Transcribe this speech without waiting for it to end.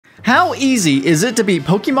How easy is it to beat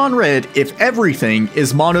Pokemon Red if everything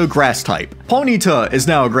is mono grass type? Ponyta is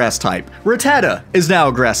now a grass type. Rattata is now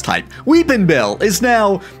a grass type. Weepinbell is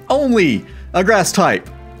now only a grass type.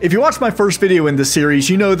 If you watched my first video in this series,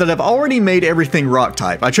 you know that I've already made everything rock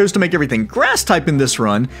type. I chose to make everything grass type in this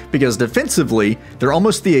run because defensively, they're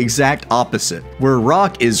almost the exact opposite. Where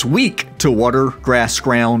rock is weak to water, grass,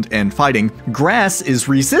 ground, and fighting, grass is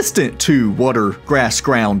resistant to water, grass,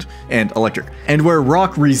 ground, and electric. And where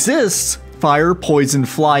rock resists fire, poison,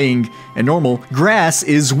 flying, and normal, grass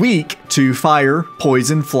is weak to fire,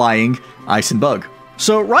 poison, flying, ice, and bug.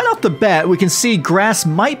 So right off the bat, we can see grass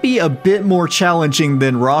might be a bit more challenging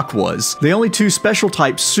than rock was. The only two special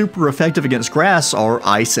types super effective against grass are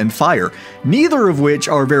ice and fire, neither of which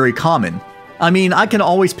are very common. I mean, I can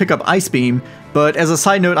always pick up Ice Beam, but as a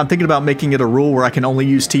side note, I'm thinking about making it a rule where I can only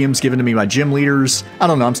use TMs given to me by gym leaders. I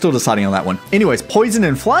don't know, I'm still deciding on that one. Anyways, poison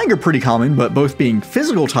and flying are pretty common, but both being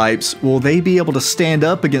physical types, will they be able to stand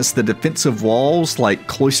up against the defensive walls like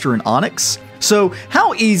Cloyster and Onyx? So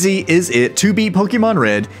how easy is it to beat Pokemon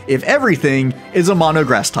Red if everything is a mono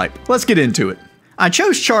grass type? Let's get into it. I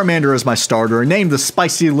chose Charmander as my starter and named the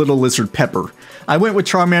spicy little lizard Pepper. I went with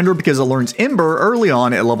Charmander because it learns Ember early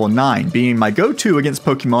on at level 9, being my go-to against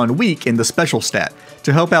Pokemon weak in the special stat.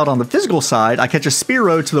 To help out on the physical side, I catch a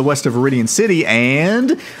Spearow to the west of Viridian City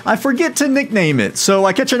and I forget to nickname it. So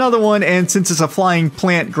I catch another one, and since it's a flying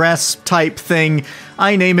plant grass type thing,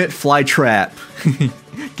 I name it Flytrap.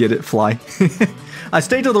 Get it, fly? I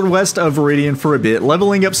stay to the west of Viridian for a bit,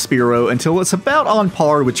 leveling up Spearow until it's about on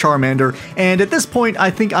par with Charmander, and at this point I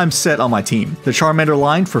think I'm set on my team. The Charmander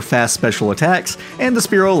line for fast special attacks, and the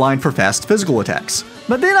Spearow line for fast physical attacks.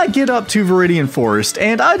 But then I get up to Viridian Forest,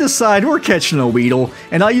 and I decide we're catching a Weedle,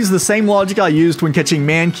 and I use the same logic I used when catching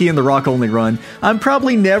Mankey in the Rock Only run. I'm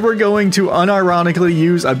probably never going to unironically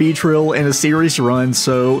use a Beatrill in a series run,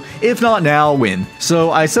 so if not now, when?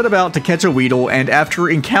 So I set about to catch a Weedle, and after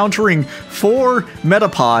encountering 4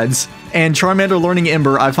 Metapods and Charmander learning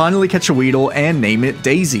Ember, I finally catch a Weedle and name it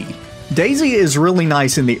Daisy. Daisy is really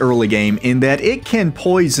nice in the early game in that it can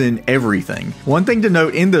poison everything. One thing to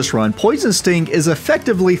note in this run, Poison Sting is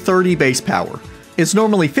effectively 30 base power. It's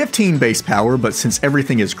normally 15 base power, but since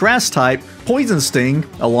everything is grass type, Poison Sting,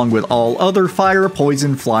 along with all other fire,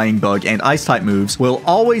 poison, flying, bug, and ice type moves, will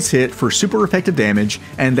always hit for super effective damage,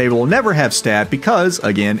 and they will never have stab because,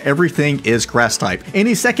 again, everything is grass type.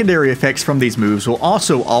 Any secondary effects from these moves will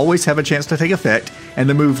also always have a chance to take effect, and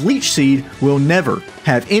the move Leech Seed will never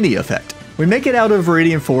have any effect. We make it out of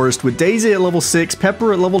Viridian Forest with Daisy at level 6,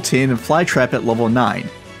 Pepper at level 10, and Flytrap at level 9.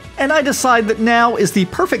 And I decide that now is the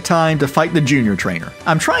perfect time to fight the junior trainer.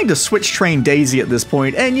 I'm trying to switch train Daisy at this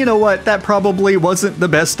point, and you know what, that probably wasn't the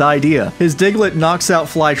best idea. His Diglett knocks out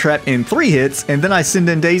Flytrap in 3 hits, and then I send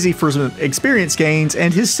in Daisy for some experience gains,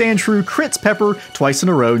 and his Sandshrew crits Pepper twice in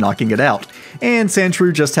a row, knocking it out. And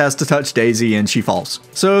Sandshrew just has to touch Daisy and she falls.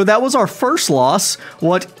 So that was our first loss.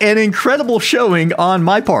 What an incredible showing on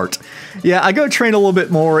my part. Yeah, I go train a little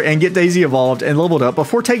bit more and get Daisy evolved and leveled up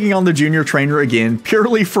before taking on the junior trainer again,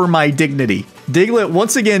 purely for my dignity. Diglett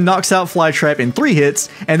once again knocks out Flytrap in 3 hits,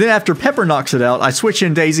 and then after Pepper knocks it out, I switch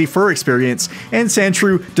in Daisy for experience, and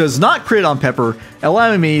Sandshrew does not crit on Pepper,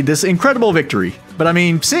 allowing me this incredible victory. But I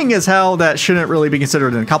mean, seeing as how that shouldn't really be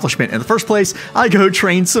considered an accomplishment in the first place, I go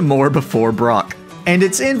train some more before Brock. And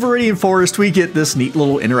it's in Viridian Forest we get this neat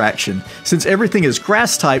little interaction. Since everything is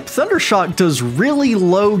grass type, Thundershock does really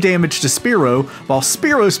low damage to Spearow, while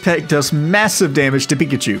Spearow's Peck does massive damage to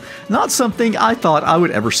Pikachu. Not something I thought I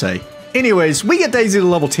would ever say. Anyways, we get Daisy to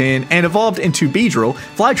level 10 and evolved into Beedrill,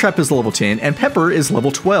 Flytrap is level 10, and Pepper is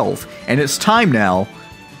level 12. And it's time now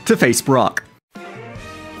to face Brock.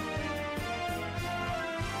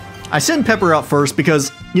 I send Pepper out first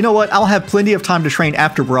because, you know what, I'll have plenty of time to train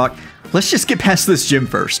after Brock. Let's just get past this gym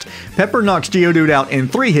first. Pepper knocks Geodude out in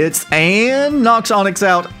 3 hits and knocks Onyx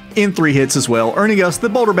out in 3 hits as well, earning us the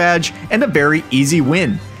Boulder Badge and a very easy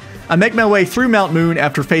win. I make my way through Mount Moon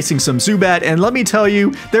after facing some Zubat, and let me tell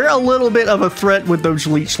you, they're a little bit of a threat with those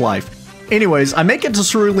Leech Life. Anyways, I make it to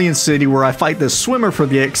Cerulean City where I fight this swimmer for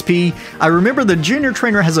the XP. I remember the junior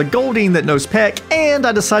trainer has a Goldeen that knows Peck, and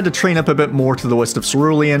I decide to train up a bit more to the west of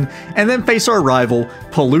Cerulean, and then face our rival,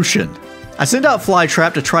 Pollution. I send out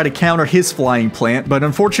Flytrap to try to counter his flying plant, but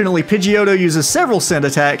unfortunately Pidgeotto uses several scent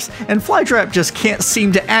attacks, and Flytrap just can't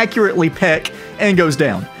seem to accurately peck, and goes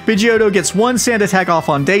down. Pidgeotto gets one sand attack off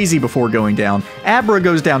on Daisy before going down. Abra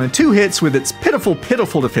goes down in 2 hits with its pitiful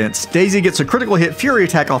defense. Daisy gets a critical hit Fury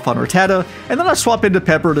attack off on Rattata, and then I swap into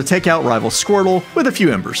Pepper to take out rival Squirtle with a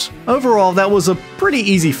few embers. Overall, that was a pretty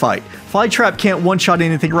easy fight. Flytrap can't one-shot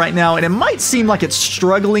anything right now, and it might seem like it's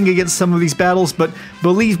struggling against some of these battles, but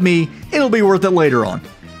believe me, it'll be worth it later on.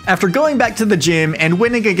 After going back to the gym and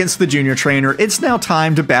winning against the junior trainer, it's now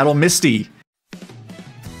time to battle Misty.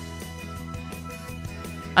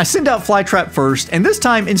 I send out Flytrap first, and this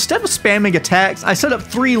time, instead of spamming attacks, I set up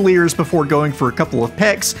 3 Leers before going for a couple of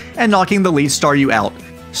pecks and knocking the lead Staryu out.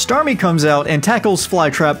 Starmie comes out and tackles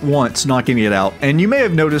Flytrap once, knocking it out, and you may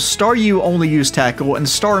have noticed Staryu only used Tackle and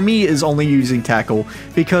Starmie is only using Tackle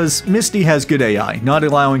because Misty has good AI, not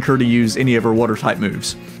allowing her to use any of her Water-type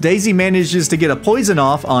moves. Daisy manages to get a Poison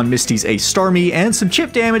off on Misty's Ace Starmie and some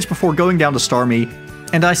chip damage before going down to Starmie,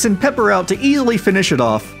 and I send Pepper out to easily finish it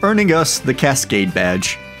off, earning us the Cascade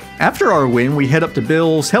Badge. After our win, we head up to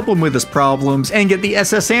Bill's, help him with his problems, and get the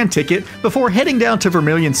SS Sand ticket before heading down to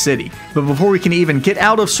Vermilion City. But before we can even get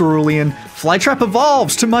out of Cerulean, Flytrap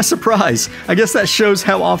evolves, to my surprise. I guess that shows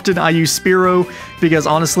how often I use Spearow, because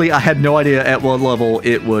honestly, I had no idea at what level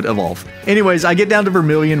it would evolve. Anyways, I get down to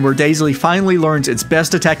Vermilion, where Daisy finally learns its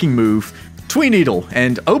best attacking move, Tweedledee,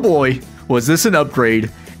 and oh boy, was this an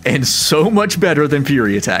upgrade, and so much better than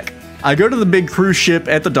Fury Attack. I go to the big cruise ship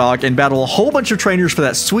at the dock and battle a whole bunch of trainers for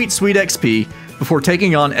that sweet XP before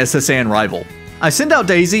taking on SSN rival. I send out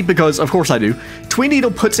Daisy because, of course I do. Tweedledee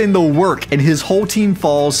puts in the work and his whole team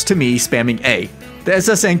falls to me spamming A. The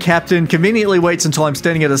SSN captain conveniently waits until I'm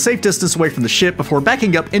standing at a safe distance away from the ship before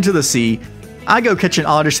backing up into the sea. I go catch an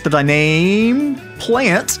Oddish that I name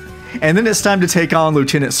Plant, and then it's time to take on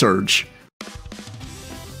Lieutenant Surge.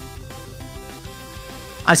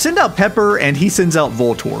 I send out Pepper and he sends out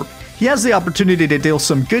Voltorb. He has the opportunity to deal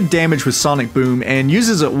some good damage with Sonic Boom and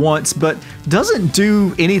uses it once, but doesn't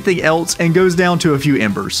do anything else and goes down to a few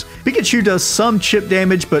embers. Pikachu does some chip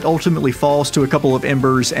damage but ultimately falls to a couple of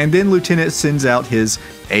embers, and then Lieutenant sends out his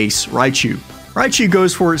ace Raichu. Raichu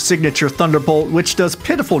goes for its signature Thunderbolt, which does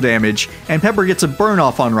pitiful damage, and Pepper gets a burn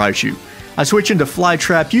off on Raichu. I switch into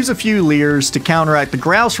Flytrap, use a few Leers to counteract the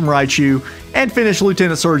growls from Raichu, and finish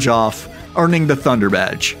Lieutenant Surge off, earning the Thunder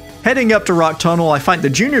Badge. Heading up to Rock Tunnel, I fight the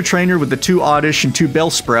junior trainer with the 2 Oddish and 2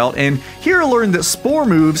 Bellsprout, and here I learn that Spore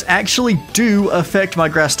moves actually do affect my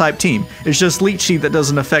Grass-type team. It's just Leech Seed that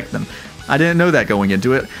doesn't affect them. I didn't know that going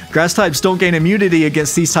into it. Grass types don't gain immunity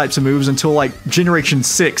against these types of moves until like Generation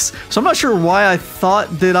 6, so I'm not sure why I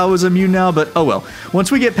thought that I was immune now, but oh well.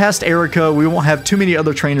 Once we get past Erica, we won't have too many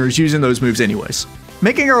other trainers using those moves anyways.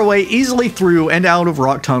 Making our way easily through and out of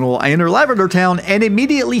Rock Tunnel, I enter Lavender Town and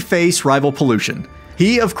immediately face rival Pollution.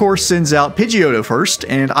 He, of course, sends out Pidgeotto first,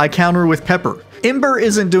 and I counter with Pepper. Ember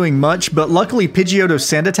isn't doing much, but luckily Pidgeotto's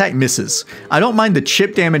Sand Attack misses. I don't mind the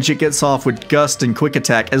chip damage it gets off with Gust and Quick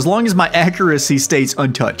Attack as long as my accuracy stays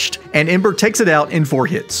untouched, and Ember takes it out in 4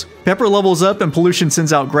 hits. Pepper levels up and Pollution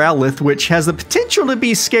sends out Growlithe, which has the potential to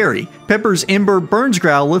be scary. Pepper's Ember burns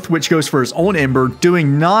Growlithe, which goes for his own Ember,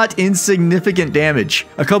 doing not insignificant damage.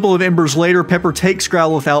 A couple of Embers later, Pepper takes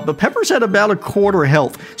Growlithe out, but Pepper's at about a quarter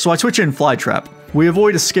health, so I switch in Flytrap. We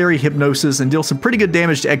avoid a scary Hypnosis and deal some pretty good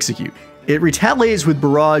damage to execute. It retaliates with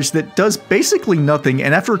Barrage that does basically nothing,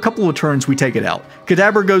 and after a couple of turns we take it out.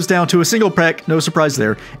 Kadabra goes down to a single peck, no surprise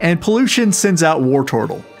there, and Pollution sends out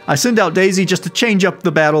Wartortle. I send out Daisy just to change up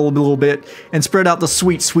the battle a little bit and spread out the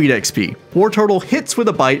sweet XP. Wartortle hits with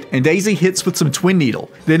a bite, and Daisy hits with some Twin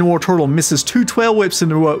Needle. Then Wartortle misses 2 Tail Whips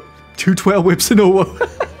in a row. 2 Tail Whips in a row.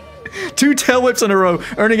 2 Tail Whips in a row,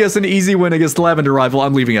 earning us an easy win against the Lavender rival.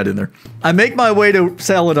 I'm leaving that in there. I make my way to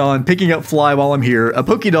Celadon, picking up Fly while I'm here, a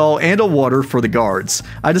Pokédoll, and a water for the guards.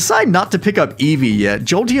 I decide not to pick up Eevee yet.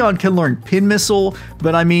 Jolteon can learn Pin Missile,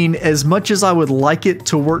 but I mean, as much as I would like it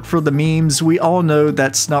to work for the memes, we all know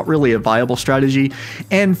that's not really a viable strategy,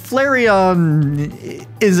 and Flareon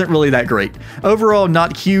isn't really that great. Overall,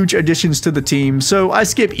 not huge additions to the team, so I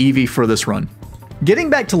skip Eevee for this run.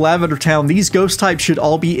 Getting back to Lavender Town, these ghost types should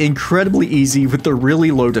all be incredibly easy with their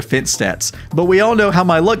really low defense stats, but we all know how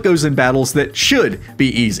my luck goes in battles that should be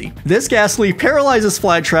easy. This Ghastly paralyzes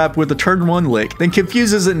Flytrap with a turn 1 lick, then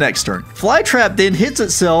confuses it next turn. Flytrap then hits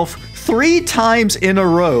itself 3 times in a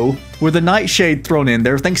row with a Nightshade thrown in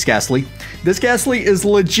there, thanks Ghastly. This Ghastly is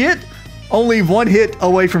legit only 1 hit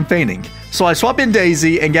away from fainting. So I swap in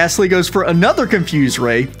Daisy, and Ghastly goes for another Confuse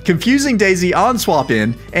Ray, confusing Daisy on swap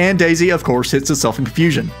in, and Daisy, of course, hits itself in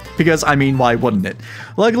confusion. Because, I mean, why wouldn't it?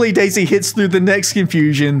 Luckily, Daisy hits through the next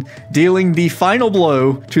confusion, dealing the final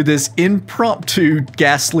blow to this impromptu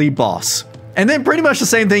Ghastly boss. And then pretty much the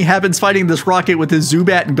same thing happens fighting this Rocket with his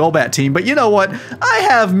Zubat and Golbat team. But you know what? I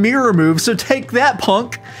have Mirror Move, so take that,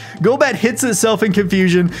 punk. Golbat hits itself in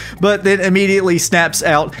confusion, but then immediately snaps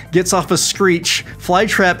out, gets off a Screech.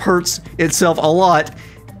 Flytrap hurts itself a lot.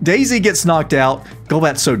 Daisy gets knocked out.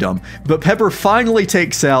 Golbat's so dumb. But Pepper finally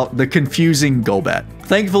takes out the confusing Golbat.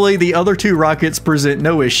 Thankfully, the other two Rockets present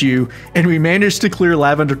no issue, and we manage to clear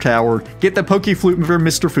Lavender Tower, get the Pokeflute from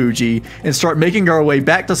Mr. Fuji, and start making our way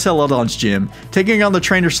back to Celadon's gym, taking on the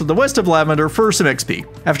trainers to the west of Lavender for some XP.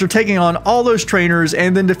 After taking on all those trainers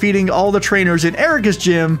and then defeating all the trainers in Erica's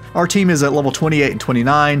gym, our team is at level 28 and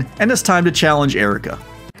 29, and it's time to challenge Erica.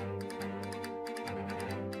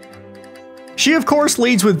 She of course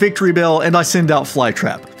leads with Victory Bell, and I send out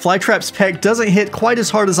Flytrap. Flytrap's peck doesn't hit quite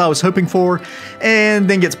as hard as I was hoping for, and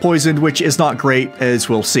then gets poisoned, which is not great, as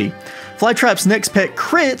we'll see. Flytrap's next peck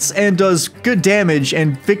crits and does good damage,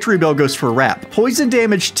 and Victory Bell goes for Wrap. Poison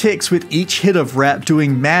damage ticks with each hit of Wrap,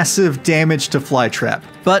 doing massive damage to Flytrap.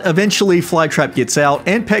 But eventually Flytrap gets out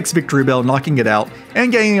and pecks Victory Bell, knocking it out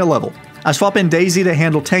and gaining a level. I swap in Daisy to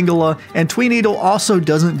handle Tangela, and Tweeneedle also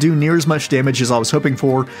doesn't do near as much damage as I was hoping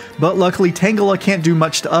for, but luckily Tangela can't do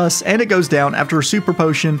much to us, and it goes down after a Super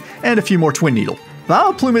Potion and a few more Tweeneedle.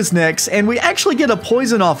 Vileplume is next, and we actually get a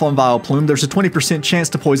poison off on Vileplume. There's a 20% chance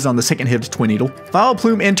to poison on the second hit of Tweeneedle.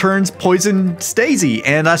 Vileplume in turns poisons Daisy,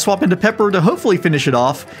 and I swap into Pepper to hopefully finish it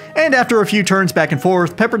off, and after a few turns back and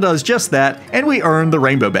forth, Pepper does just that, and we earn the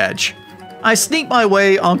Rainbow Badge. I sneak my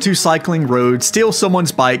way onto Cycling Road, steal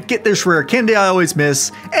someone's bike, get this rare candy I always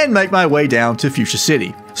miss, and make my way down to Fuchsia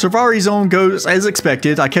City. Safari Zone goes as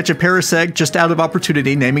expected. I catch a Parasect just out of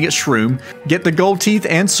opportunity, naming it Shroom, get the Gold Teeth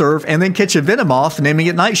and Surf, and then catch a Venomoth, naming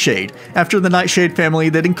it Nightshade, after the Nightshade family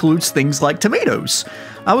that includes things like tomatoes.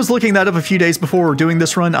 I was looking that up a few days before doing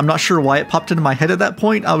this run. I'm not sure why it popped into my head at that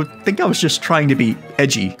point. I would think I was just trying to be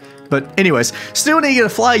edgy. But anyways, still needing a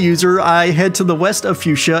fly user, I head to the west of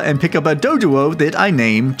Fuchsia and pick up a Doduo that I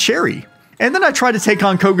name Cherry. And then I try to take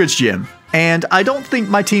on Koga's gym. And I don't think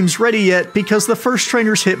my team's ready yet because the first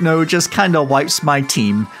trainer's Hypno just kinda wipes my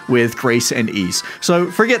team with grace and ease. So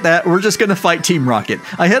forget that, we're just gonna fight Team Rocket.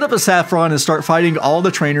 I head up to Saffron and start fighting all the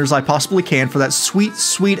trainers I possibly can for that sweet,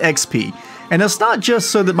 sweet XP. And it's not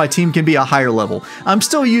just so that my team can be a higher level. I'm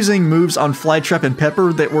still using moves on Flytrap and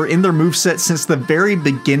Pepper that were in their moveset since the very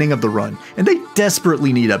beginning of the run, and they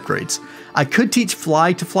desperately need upgrades. I could teach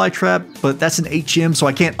Fly to Flytrap, but that's an HM, so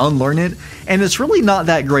I can't unlearn it, and it's really not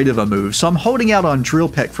that great of a move, so I'm holding out on Drill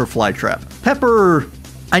Peck for Flytrap. Pepper,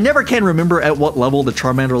 I never can remember at what level the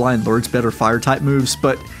Charmander line learns better fire-type moves,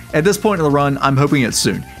 but at this point in the run, I'm hoping it's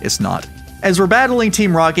soon. It's not. As we're battling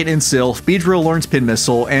Team Rocket in Sylph, Beedrill learns Pin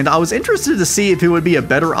Missile, and I was interested to see if it would be a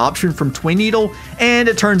better option from Tweeneedle, and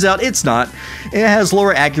it turns out it's not. It has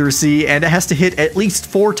lower accuracy, and it has to hit at least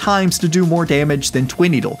 4 times to do more damage than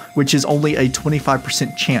Tweeneedle, which is only a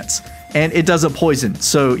 25% chance. And it doesn't poison,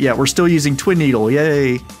 so yeah, we're still using Tweeneedle,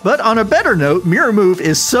 yay. But on a better note, Mirror Move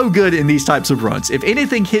is so good in these types of runs. If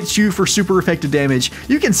anything hits you for super effective damage,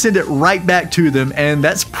 you can send it right back to them, and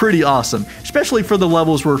that's pretty awesome, especially for the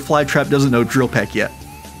levels where Flytrap doesn't know Drill Peck yet.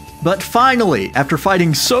 But finally, after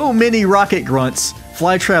fighting so many Rocket Grunts,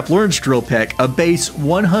 Flytrap learns Drill Peck, a base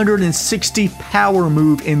 160 power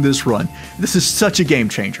move in this run. This is such a game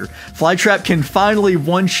changer. Flytrap can finally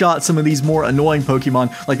one-shot some of these more annoying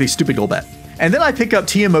Pokemon, like the stupid Golbat. And then I pick up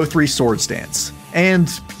TM03 Swords Dance. And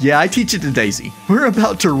yeah, I teach it to Daisy. We're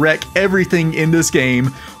about to wreck everything in this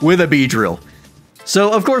game with a Beedrill.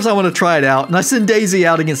 So of course I want to try it out, and I send Daisy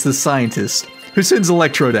out against this scientist, who sends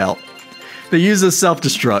Electrode out. They use a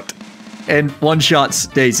self-destruct and one-shots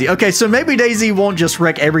Daisy. Okay, so maybe Daisy won't just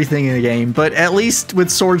wreck everything in the game, but at least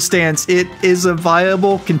with Swords Dance, it is a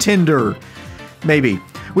viable contender. Maybe.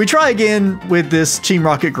 We try again with this Team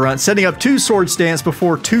Rocket Grunt, setting up 2 Swords Dance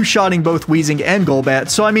before 2-shotting both Weezing and Golbat.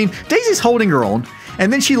 So I mean, Daisy's holding her own,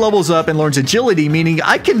 and then she levels up and learns Agility, meaning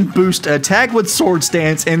I can boost attack with Swords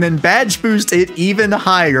Dance and then badge boost it even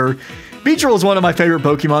higher. Beedrill is one of my favorite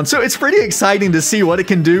Pokemon, so it's pretty exciting to see what it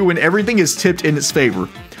can do when everything is tipped in its favor.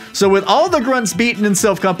 So with all the grunts beaten in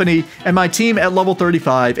Sylph Company and my team at level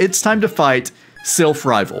 35, it's time to fight Sylph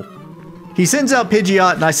Rival. He sends out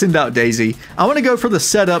Pidgeot and I send out Daisy. I want to go for the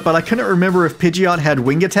setup, but I couldn't remember if Pidgeot had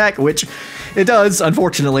Wing Attack, which it does,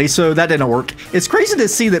 unfortunately, so that didn't work. It's crazy to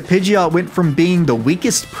see that Pidgeot went from being the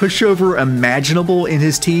weakest pushover imaginable in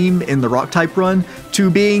his team in the Rock-type run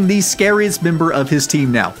to being the scariest member of his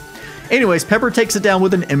team now. Anyways, Pepper takes it down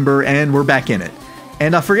with an Ember, and we're back in it.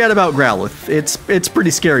 And I forgot about Growlithe. It's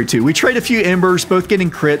pretty scary too. We trade a few Embers, both getting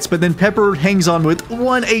crits, but then Pepper hangs on with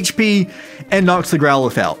 1 HP and knocks the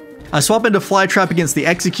Growlithe out. I swap into Flytrap against the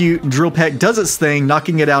Execute, and Drill Peck does its thing,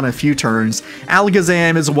 knocking it out in a few turns.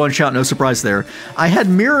 Alakazam is a one-shot, no surprise there. I had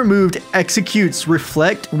Mirror moved Execute's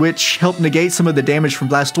Reflect, which helped negate some of the damage from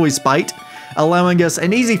Blastoise's Bite, allowing us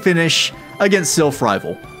an easy finish against Sylph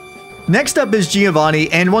Rival. Next up is Giovanni,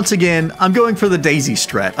 and once again, I'm going for the Daisy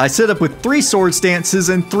strat. I set up with 3 Sword Stances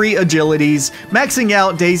and 3 Agilities, maxing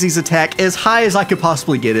out Daisy's attack as high as I could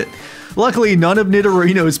possibly get it. Luckily, none of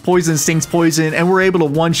Nidorino's poison stings poison, and we're able to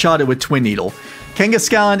one-shot it with Twin Needle.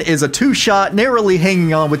 Kangaskhan is a 2-shot, narrowly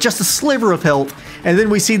hanging on with just a sliver of health, and then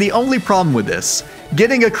we see the only problem with this,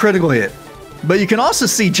 getting a critical hit. But you can also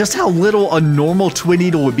see just how little a normal Twin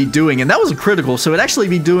Needle would be doing, and that was a critical, so it'd actually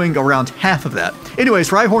be doing around half of that. Anyways,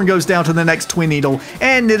 Rhyhorn goes down to the next Twin Needle,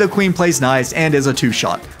 and Nidoqueen plays nice and is a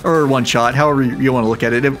 2-shot, or 1-shot, however you want to look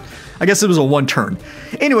at it. I guess it was a 1-turn.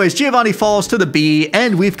 Anyways, Giovanni falls to the B,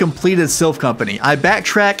 and we've completed Sylph Company. I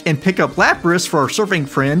backtrack and pick up Lapras for our surfing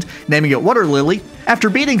friend, naming it Water Lily. After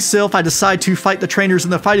beating Sylph, I decide to fight the trainers in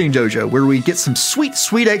the fighting dojo, where we get some sweet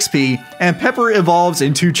XP, and Pepper evolves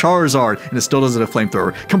into Charizard, and it still doesn't have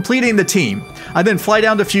Flamethrower, completing the team. I then fly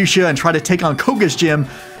down to Fuchsia and try to take on Koga's gym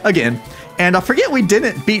again. And I forget we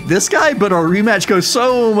didn't beat this guy, but our rematch goes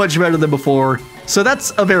so much better than before, so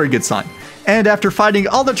that's a very good sign. And after fighting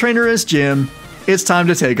all the trainer in his gym, it's time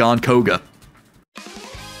to take on Koga.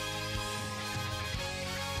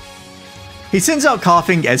 He sends out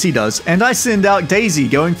Coughing, as he does, and I send out Daisy,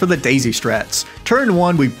 going for the Daisy strats. Turn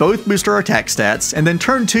 1, we both boost our attack stats, and then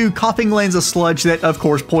turn 2, Coughing lands a sludge that, of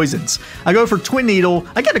course, poisons. I go for Twin Needle,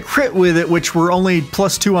 I get a crit with it, which we're only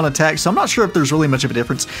 +2 on attack, so I'm not sure if there's really much of a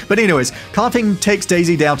difference. But anyways, Coughing takes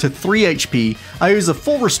Daisy down to 3 HP. I use a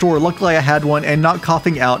full restore, luckily I had one, and knock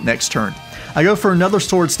Coughing out next turn. I go for another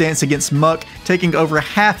Sword Stance against Muck, taking over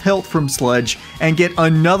half health from Sludge, and get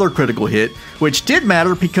another critical hit, which did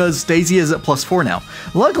matter because Daisy is at +4 now.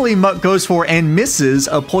 Luckily, Muck goes for and misses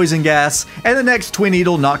a Poison Gas, and the next Twin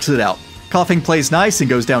Needle knocks it out. Coughing plays nice and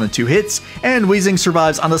goes down in 2 hits, and Weezing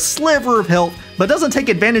survives on a sliver of health, but doesn't take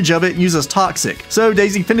advantage of it and uses Toxic. So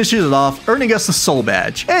Daisy finishes it off, earning us the Soul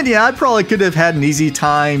Badge. And yeah, I probably could have had an easy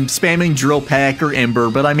time spamming Drill Peck or Ember,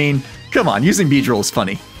 but I mean, come on, using Beedrill is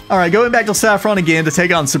funny. Alright, going back to Saffron again to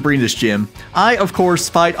take on Sabrina's gym. I, of course,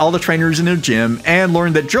 fight all the trainers in her gym and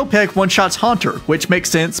learn that Drill Peck one-shots Haunter, which makes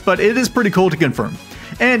sense, but it is pretty cool to confirm.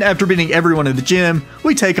 And after beating everyone in the gym,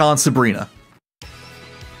 we take on Sabrina.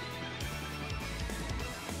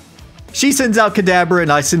 She sends out Kadabra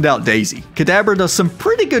and I send out Daisy. Kadabra does some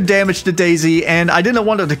pretty good damage to Daisy, and I didn't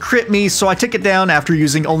want it to crit me, so I took it down after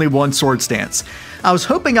using only 1 Sword Stance. I was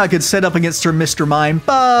hoping I could set up against her Mr. Mime,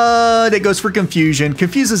 but it goes for Confusion,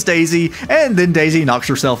 confuses Daisy, and then Daisy knocks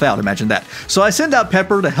herself out, imagine that. So I send out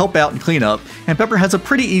Pepper to help out and clean up, and Pepper has a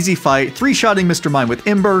pretty easy fight, 3-shotting Mr. Mime with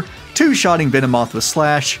Ember, 2-shotting Venomoth with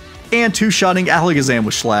Slash, and 2-shotting Alakazam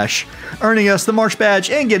with Slash, earning us the March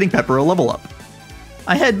Badge and getting Pepper a level up.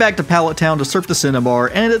 I head back to Pallet Town to surf the Cinnabar,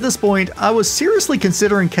 and at this point, I was seriously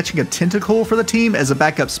considering catching a Tentacle for the team as a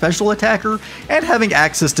backup special attacker and having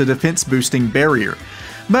access to defense boosting Barrier.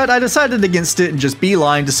 But I decided against it and just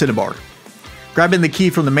beeline to Cinnabar. Grabbing the key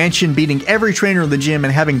from the mansion, beating every trainer in the gym,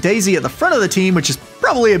 and having Daisy at the front of the team, which is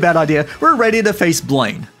probably a bad idea, we're ready to face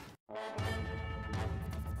Blaine.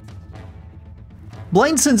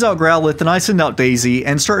 Blaine sends out Growlithe and I send out Daisy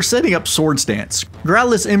and start setting up Sword Stance.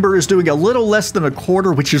 Growlithe's Ember is doing a little less than a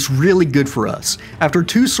quarter, which is really good for us. After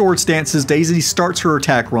 2 Sword Stances, Daisy starts her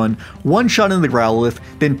attack run, 1-shotting the Growlithe,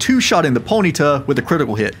 then 2-shotting the Ponyta with a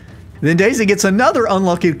critical hit. Then Daisy gets another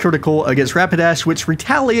unlucky critical against Rapidash, which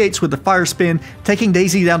retaliates with the Fire Spin, taking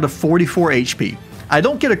Daisy down to 44 HP. I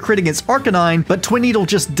don't get a crit against Arcanine, but Twin Needle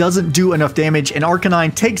just doesn't do enough damage, and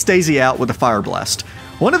Arcanine takes Daisy out with a Fire Blast.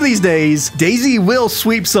 One of these days, Daisy will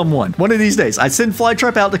sweep someone. One of these days. I send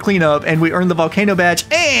Flytrap out to clean up, and we earn the Volcano Badge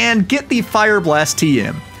and get the Fire Blast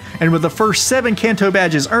TM. And with the first 7 Kanto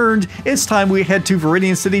badges earned, it's time we head to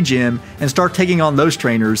Viridian City Gym and start taking on those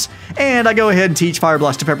trainers. And I go ahead and teach Fire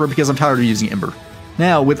Blast to Pepper because I'm tired of using Ember.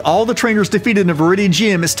 Now, with all the trainers defeated in Viridian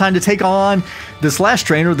Gym, it's time to take on this last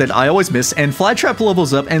trainer that I always miss, and Flytrap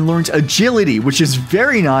levels up and learns Agility, which is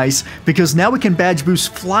very nice because now we can badge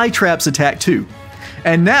boost Flytrap's attack too.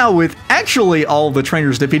 And now, with actually all the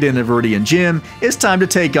trainers defeated in the Viridian Gym, it's time to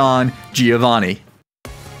take on Giovanni.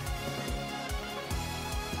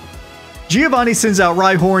 Giovanni sends out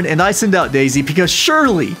Rhyhorn and I send out Daisy because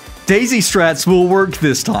surely Daisy strats will work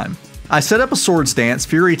this time. I set up a Swords Dance,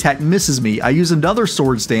 Fury Attack misses me, I use another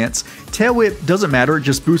Swords Dance, Tail Whip doesn't matter, it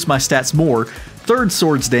just boosts my stats more. Third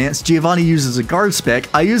Swords Dance, Giovanni uses a guard spec,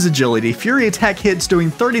 I use agility, Fury Attack hits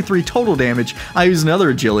doing 33 total damage, I use another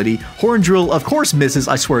agility, Horn Drill of course misses,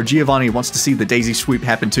 I swear Giovanni wants to see the Daisy Sweep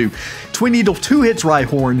happen too. Twin Needle 2 hits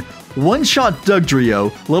Rhyhorn, one shot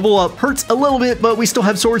Dugtrio, level up hurts a little bit but we still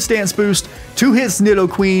have Swords Dance boost, 2 hits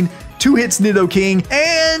Nidoqueen, 2 hits Nidoking,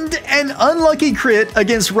 and an unlucky crit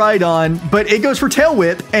against Rhydon, but it goes for Tail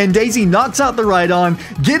Whip, and Daisy knocks out the Rhydon,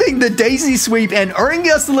 getting the Daisy Sweep and earning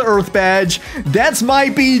us the Earth Badge. That's my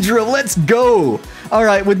Beedrill, let's go!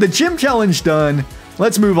 Alright, with the Gym Challenge done,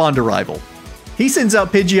 let's move on to Rival. He sends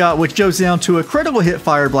out Pidgeot, which goes down to a critical hit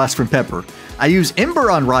Fire Blast from Pepper. I use Ember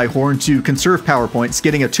on Rhyhorn to conserve power points,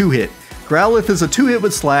 getting a 2-hit. Growlithe is a 2-hit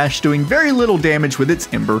with Slash, doing very little damage with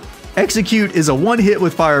its Ember. Execute is a 1-hit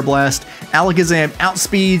with Fire Blast, Alakazam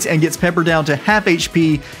outspeeds and gets Pepper down to half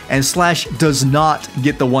HP, and Slash does not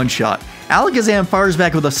get the one-shot. Alakazam fires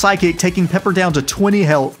back with a Psychic, taking Pepper down to 20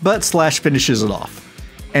 health, but Slash finishes it off.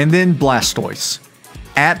 And then Blastoise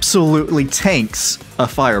absolutely tanks a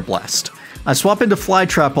Fire Blast. I swap into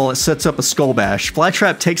Flytrap while it sets up a Skull Bash.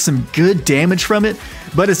 Flytrap takes some good damage from it,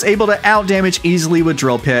 but it's able to out-damage easily with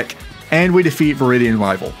Drill Peck, and we defeat Viridian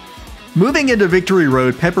Rival. Moving into Victory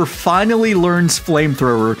Road, Pepper finally learns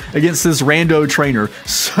Flamethrower against this rando trainer.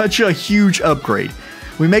 Such a huge upgrade.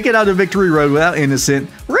 We make it out of Victory Road without Innocent.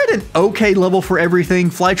 We're at an okay level for everything.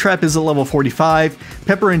 Flytrap is at level 45.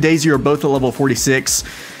 Pepper and Daisy are both at level 46.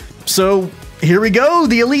 So here we go,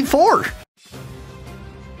 the Elite Four.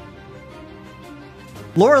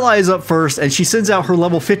 Lorelei is up first, and she sends out her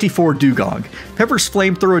level 54 Dugong. Pepper's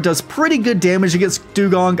Flamethrower does pretty good damage against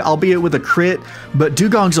Dugong, albeit with a crit, but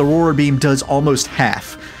Dugong's Aurora Beam does almost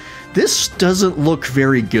half. This doesn't look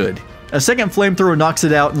very good. A second Flamethrower knocks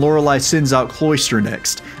it out, and Lorelei sends out Cloyster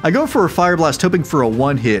next. I go for a Fire Blast hoping for a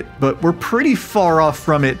 1-hit, but we're pretty far off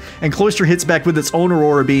from it, and Cloyster hits back with its own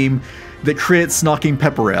Aurora Beam that crits, knocking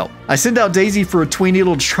Pepper out. I send out Daisy for a Twin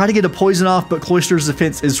Needle to try to get a poison off, but Cloyster's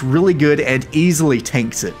defense is really good and easily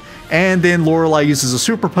tanks it. And then Lorelei uses a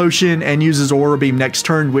Super Potion and uses Aurora Beam next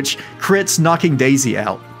turn, which crits, knocking Daisy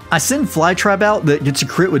out. I send Flytrap out that gets a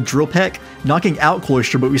crit with Drill Peck, knocking out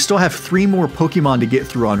Cloyster, but we still have 3 more Pokemon to get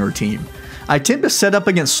through on our team. I attempt to set up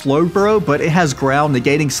against Slowbro, but it has Growl,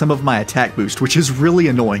 negating some of my attack boost, which is really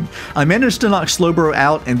annoying. I managed to knock Slowbro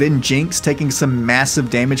out and then Jinx, taking some massive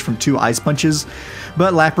damage from 2 Ice Punches,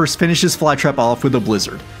 but Lapras finishes Flytrap off with a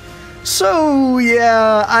Blizzard. So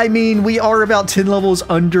yeah, I mean, we are about 10 levels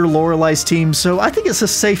under Lorelei's team, so I think it's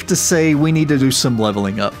safe to say we need to do some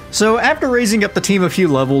leveling up. So after raising up the team a few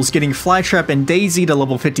levels, getting Flytrap and Daisy to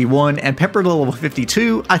level 51 and Pepper to level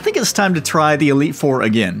 52, I think it's time to try the Elite Four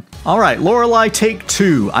again. Alright, Lorelei take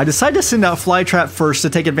 2. I decide to send out Flytrap first to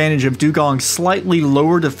take advantage of Dugong's slightly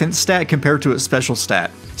lower defense stat compared to its special stat.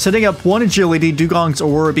 Setting up 1 agility, Dugong's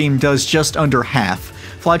Aurora Beam does just under half.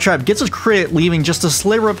 Flytrap gets a crit, leaving just a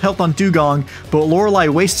sliver of health on Dugong, but Lorelei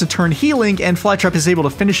wastes a turn healing, and Flytrap is able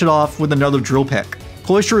to finish it off with another Drill Peck.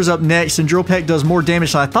 Cloyster is up next, and Drill Peck does more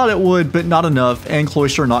damage than I thought it would, but not enough, and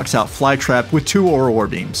Cloyster knocks out Flytrap with 2 Aurora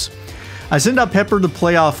Beams. I send out Pepper to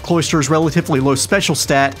play off Cloyster's relatively low special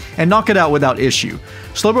stat and knock it out without issue.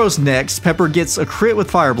 Slowbro's next. Pepper gets a crit with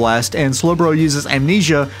Fire Blast, and Slowbro uses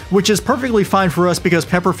Amnesia, which is perfectly fine for us because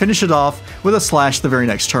Pepper finished it off with a Slash the very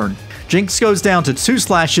next turn. Jinx goes down to 2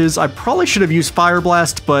 slashes. I probably should have used Fire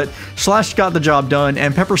Blast, but Slash got the job done,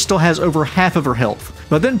 and Pepper still has over half of her health.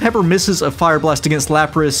 But then Pepper misses a Fire Blast against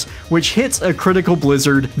Lapras, which hits a critical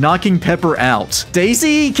Blizzard, knocking Pepper out.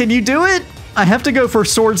 Daisy, can you do it? I have to go for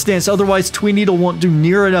Swords Dance, otherwise Twin Needle won't do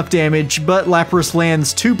near enough damage, but Lapras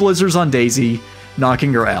lands 2 Blizzards on Daisy,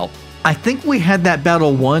 knocking her out. I think we had that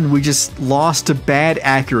battle won, we just lost to bad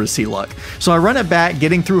accuracy luck. So I run it back,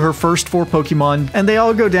 getting through her first 4 Pokemon, and they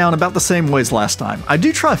all go down about the same way as last time. I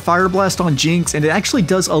do try Fire Blast on Jinx, and it actually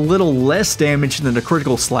does a little less damage than a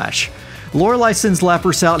critical Slash. Lorelei sends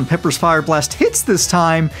Lapras out, and Pepper's Fire Blast hits this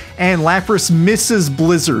time, and Lapras misses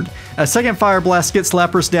Blizzard. A second Fire Blast gets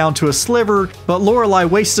Lapras down to a sliver, but Lorelei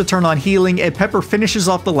wastes a turn on healing, and Pepper finishes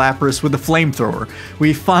off the Lapras with a Flamethrower.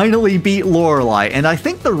 We finally beat Lorelei, and I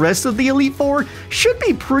think the rest of the Elite Four should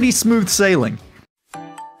be pretty smooth sailing.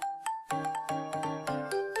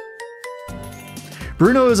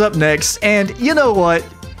 Bruno is up next, and you know what?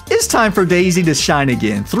 It's time for Daisy to shine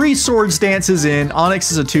again. 3 Swords Dances in,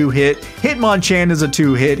 Onix is a 2-hit, Hitmonchan is a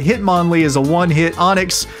 2-hit, Hitmonlee is a 1-hit,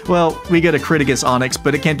 Onix, well, we get a crit against Onix,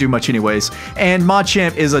 but it can't do much anyways, and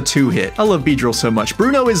Machamp is a 2-hit. I love Beedrill so much.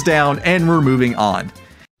 Bruno is down, and we're moving on.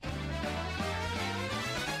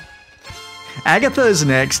 Agatha is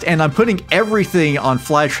next, and I'm putting everything on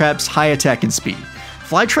Flytrap's high attack and speed.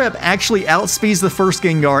 Flytrap actually outspeeds the first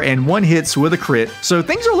Gengar and one hits with a crit, so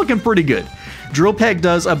things are looking pretty good. Drill Peck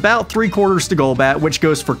does about 3/4 to Golbat, which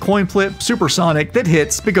goes for Coin Flip, Supersonic, that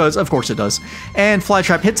hits, because of course it does. And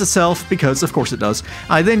Flytrap hits itself, because of course it does.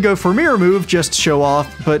 I then go for Mirror Move just to show off,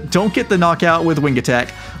 but don't get the knockout with Wing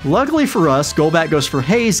Attack. Luckily for us, Golbat goes for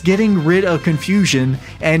Haze, getting rid of Confusion,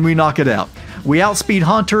 and we knock it out. We outspeed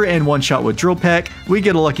Haunter and one-shot with Drill Peck. We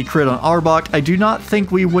get a lucky crit on Arbok. I do not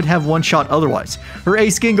think we would have one-shot otherwise. Her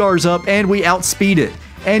Ace Gengar is up, and we outspeed it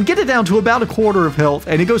and get it down to about 1/4 of health,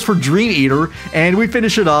 and it goes for Dream Eater, and we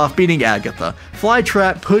finish it off beating Agatha.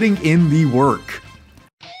 Flytrap putting in the work.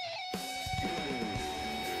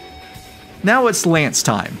 Now it's Lance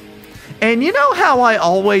time. And you know how I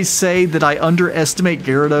always say that I underestimate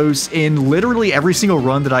Gyarados in literally every single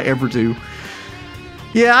run that I ever do?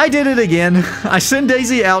 Yeah, I did it again. I sent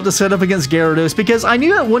Daisy out to set up against Gyarados because I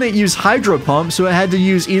knew it wouldn't use Hydro Pump, so it had to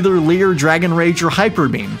use either Leer, Dragon Rage, or Hyper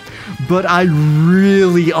Beam. But I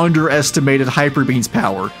really underestimated Hyper Beam's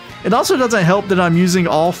power. It also doesn't help that I'm using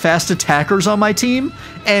all fast attackers on my team,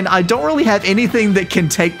 and I don't really have anything that can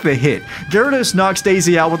take the hit. Gyarados knocks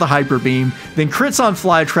Daisy out with a Hyper Beam, then crits on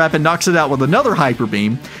Flytrap and knocks it out with another Hyper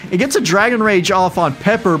Beam. It gets a Dragon Rage off on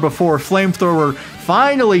Pepper before Flamethrower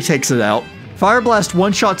finally takes it out. Fire Blast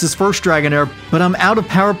one-shots his first Dragonair, but I'm out of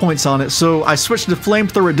power points on it, so I switched to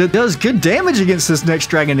Flamethrower. It does good damage against this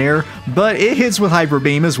next Dragonair, but it hits with Hyper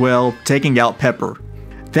Beam as well, taking out Pepper.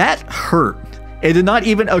 That hurt. It did not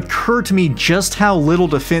even occur to me just how little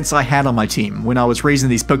defense I had on my team when I was raising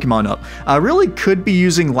these Pokemon up. I really could be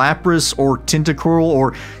using Lapras or Tentacruel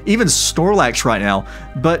or even Snorlax right now,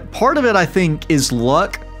 but part of it I think is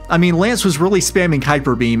luck. I mean, Lance was really spamming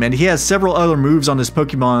Hyper Beam, and he has several other moves on his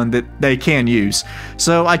Pokemon that they can use.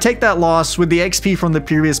 So I take that loss with the XP from the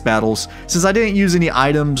previous battles. Since I didn't use any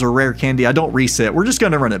items or rare candy, I don't reset. We're just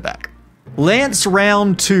going to run it back. Lance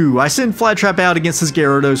round 2. I send Flytrap out against his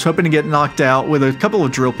Gyarados, hoping to get knocked out with a couple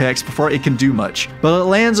of Drill Pecks before it can do much. But it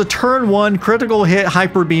lands a turn 1 critical hit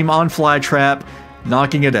Hyper Beam on Flytrap,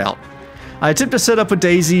 knocking it out. I attempt to set up with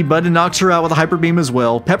Daisy, but it knocks her out with a Hyper Beam as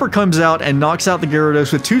well. Pepper comes out and knocks out the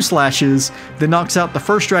Gyarados with 2 slashes, then knocks out the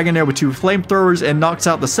first Dragonair with 2 Flamethrowers and knocks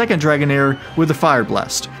out the second Dragonair with a Fire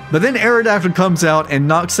Blast. But then Aerodactyl comes out and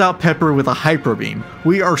knocks out Pepper with a Hyper Beam.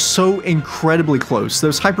 We are so incredibly close.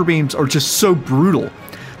 Those Hyper Beams are just so brutal.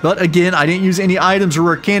 But again, I didn't use any items or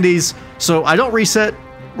rare candies, so I don't reset.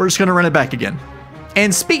 We're just going to run it back again.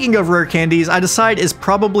 And speaking of rare candies, I decide it's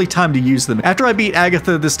probably time to use them. After I beat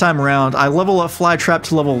Agatha this time around, I level up Flytrap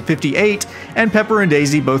to level 58, and Pepper and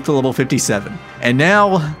Daisy both to level 57. And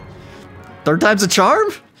now, third time's a charm?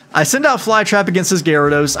 I send out Flytrap against his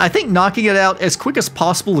Gyarados. I think knocking it out as quick as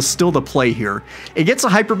possible is still the play here. It gets a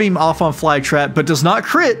Hyper Beam off on Flytrap, but does not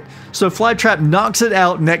crit, so Flytrap knocks it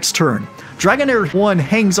out next turn. Dragonair 1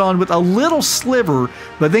 hangs on with a little sliver,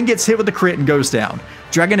 but then gets hit with a crit and goes down.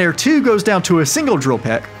 Dragonair 2 goes down to a single Drill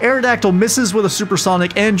Peck. Aerodactyl misses with a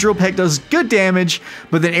Supersonic, and Drill Peck does good damage,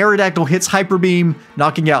 but then Aerodactyl hits Hyper Beam,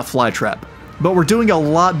 knocking out Flytrap. But we're doing a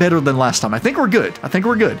lot better than last time. I think we're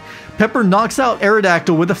good. Pepper knocks out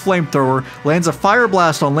Aerodactyl with a Flamethrower, lands a Fire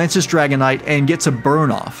Blast on Lance's Dragonite, and gets a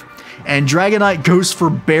Burn Off. And Dragonite goes for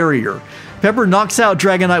Barrier. Pepper knocks out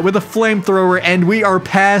Dragonite with a Flamethrower, and we are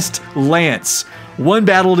past Lance. One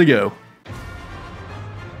battle to go.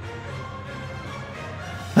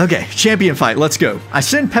 Okay, champion fight, let's go. I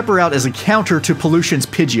send Pepper out as a counter to Pollution's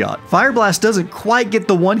Pidgeot. Fire Blast doesn't quite get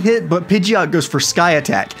the one hit, but Pidgeot goes for Sky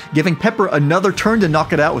Attack, giving Pepper another turn to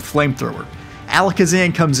knock it out with Flamethrower.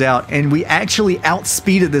 Alakazam comes out, and we actually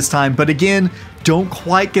outspeed it this time, but again, don't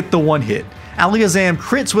quite get the one hit. Alakazam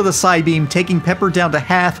crits with a Psybeam, taking Pepper down to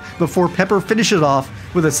half before Pepper finishes it off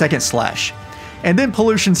with a second slash. And then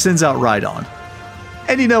Pollution sends out Rhydon.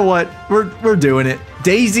 And you know what? We're doing it.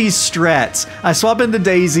 Daisy strats. I swap into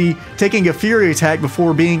Daisy, taking a Fury Attack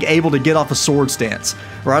before being able to get off a Swords Dance.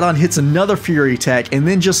 Rhydon hits another Fury Attack and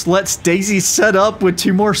then just lets Daisy set up with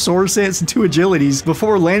 2 more Swords Dance and 2 Agilities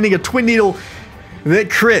before landing a Twin Needle that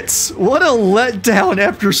crits. What a letdown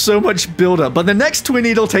after so much buildup, but the next Twin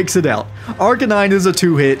Needle takes it out. Arcanine is a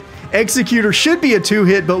 2-hit. Executor should be a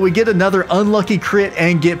 2-hit, but we get another unlucky crit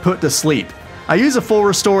and get put to sleep. I use a full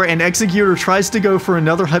restore and Executor tries to go for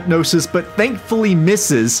another Hypnosis, but thankfully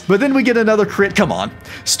misses. But then we get another crit, come on.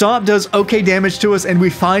 Stomp does okay damage to us and we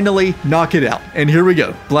finally knock it out. And here we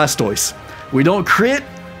go, Blastoise. We don't crit,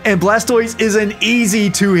 and Blastoise is an easy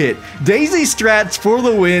 2-hit. Daisy strats for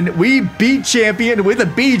the win. We beat Champion with a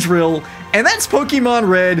Beedrill, and that's Pokemon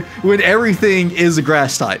Red when everything is a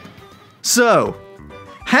grass type. So,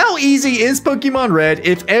 How easy is Pokemon Red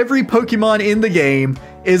if every Pokemon in the game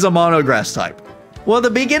is a mono grass type? Well, the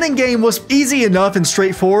beginning game was easy enough and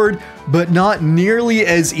straightforward, but not nearly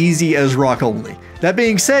as easy as Rock Only. That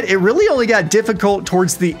being said, it really only got difficult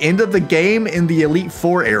towards the end of the game in the Elite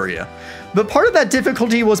Four area. But part of that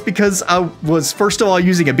difficulty was because I was first of all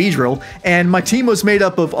using a Beedrill, and my team was made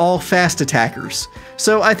up of all fast attackers.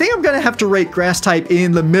 So I think I'm going to have to rate Grass type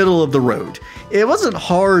in the middle of the road. It wasn't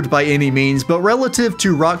hard by any means, but relative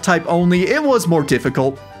to Rock type only, it was more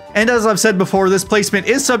difficult. And as I've said before, this placement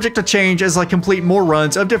is subject to change as I complete more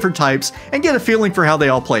runs of different types and get a feeling for how they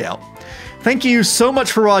all play out. Thank you so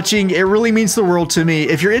much for watching, it really means the world to me.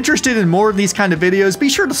 If you're interested in more of these kind of videos, be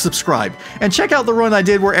sure to subscribe, and check out the run I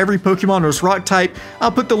did where every Pokemon was Rock type.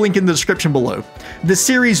 I'll put the link in the description below. This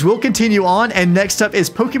series will continue on, and next up is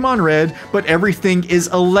Pokemon Red, but everything is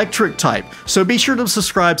Electric type, so be sure to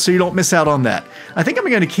subscribe so you don't miss out on that. I think I'm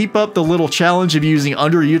going to keep up the little challenge of using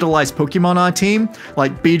underutilized Pokemon on team,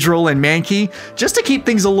 like Beedrill and Mankey, just to keep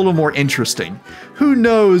things a little more interesting. Who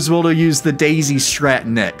knows what'll use the Daisy strat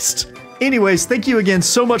next. Anyways, thank you again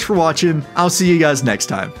so much for watching. I'll see you guys next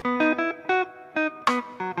time.